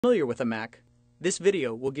Familiar with a Mac, this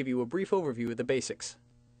video will give you a brief overview of the basics.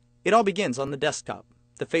 It all begins on the desktop,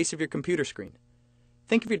 the face of your computer screen.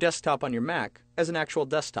 Think of your desktop on your Mac as an actual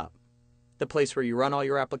desktop, the place where you run all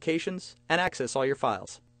your applications and access all your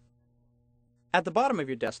files. At the bottom of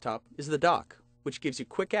your desktop is the dock, which gives you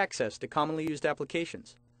quick access to commonly used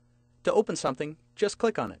applications. To open something, just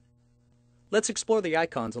click on it. Let's explore the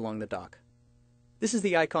icons along the dock. This is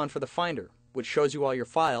the icon for the Finder, which shows you all your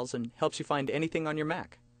files and helps you find anything on your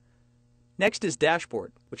Mac. Next is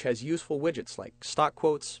Dashboard, which has useful widgets like stock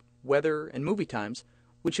quotes, weather, and movie times,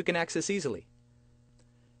 which you can access easily.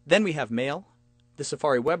 Then we have Mail, the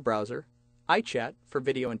Safari web browser, iChat for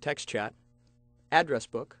video and text chat, Address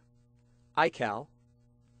Book, iCal,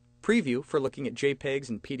 Preview for looking at JPEGs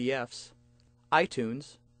and PDFs,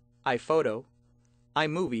 iTunes, iPhoto,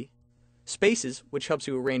 iMovie, Spaces, which helps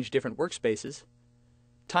you arrange different workspaces,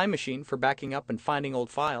 Time Machine for backing up and finding old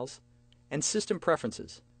files, and System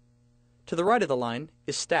Preferences. To the right of the line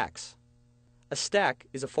is Stacks. A stack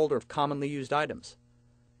is a folder of commonly used items.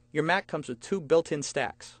 Your Mac comes with two built-in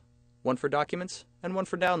stacks, one for documents and one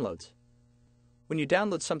for downloads. When you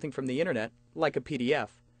download something from the internet, like a PDF,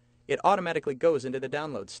 it automatically goes into the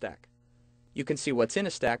download stack. You can see what's in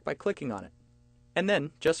a stack by clicking on it, and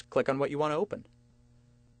then just click on what you want to open.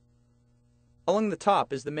 Along the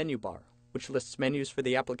top is the menu bar, which lists menus for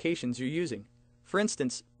the applications you're using. For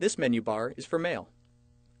instance, this menu bar is for Mail.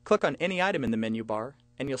 Click on any item in the menu bar,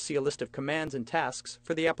 and you'll see a list of commands and tasks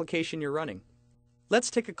for the application you're running. Let's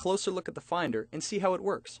take a closer look at the Finder and see how it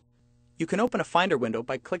works. You can open a Finder window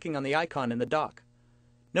by clicking on the icon in the dock.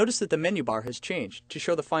 Notice that the menu bar has changed to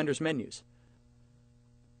show the Finder's menus.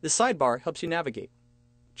 The sidebar helps you navigate.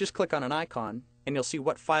 Just click on an icon, and you'll see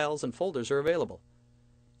what files and folders are available.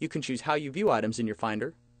 You can choose how you view items in your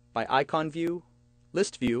Finder, by icon view,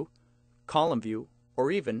 list view, column view, or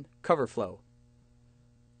even cover flow.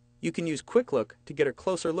 You can use Quick Look to get a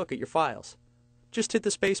closer look at your files. Just hit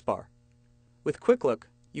the space bar. With Quick Look,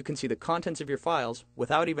 you can see the contents of your files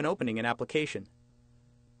without even opening an application.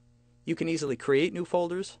 You can easily create new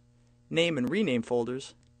folders, name and rename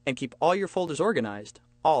folders, and keep all your folders organized,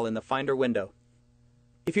 all in the Finder window.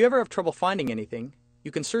 If you ever have trouble finding anything,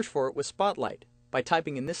 you can search for it with Spotlight by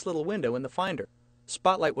typing in this little window in the Finder.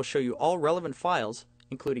 Spotlight will show you all relevant files,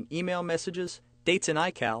 including email messages, dates in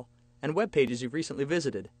iCal, and web pages you've recently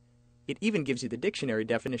visited. It even gives you the dictionary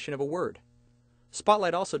definition of a word.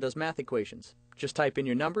 Spotlight also does math equations. Just type in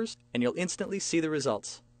your numbers and you'll instantly see the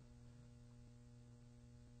results.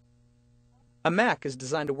 A Mac is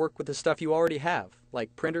designed to work with the stuff you already have,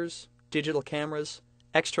 like printers, digital cameras,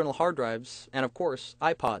 external hard drives, and of course,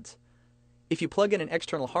 iPods. If you plug in an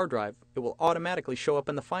external hard drive, it will automatically show up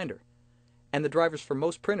in the Finder. And the drivers for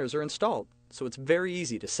most printers are installed, so it's very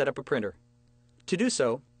easy to set up a printer. To do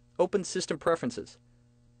so, open System Preferences.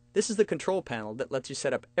 This is the control panel that lets you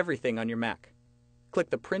set up everything on your Mac. Click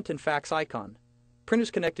the Print and Fax icon.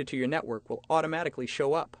 Printers connected to your network will automatically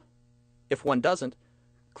show up. If one doesn't,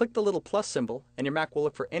 click the little plus symbol and your Mac will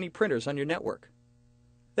look for any printers on your network.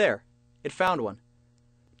 There, it found one.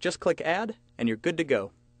 Just click Add and you're good to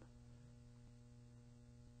go.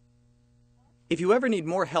 If you ever need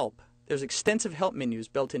more help, there's extensive help menus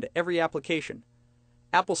built into every application.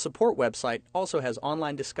 Apple's support website also has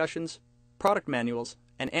online discussions, product manuals,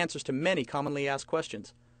 and answers to many commonly asked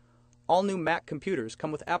questions. All new Mac computers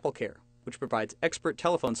come with AppleCare, which provides expert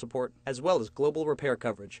telephone support as well as global repair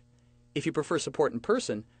coverage. If you prefer support in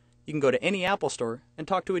person, you can go to any Apple store and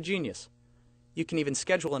talk to a genius. You can even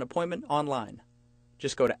schedule an appointment online.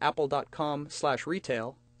 Just go to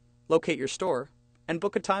apple.com/retail, locate your store, and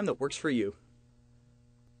book a time that works for you.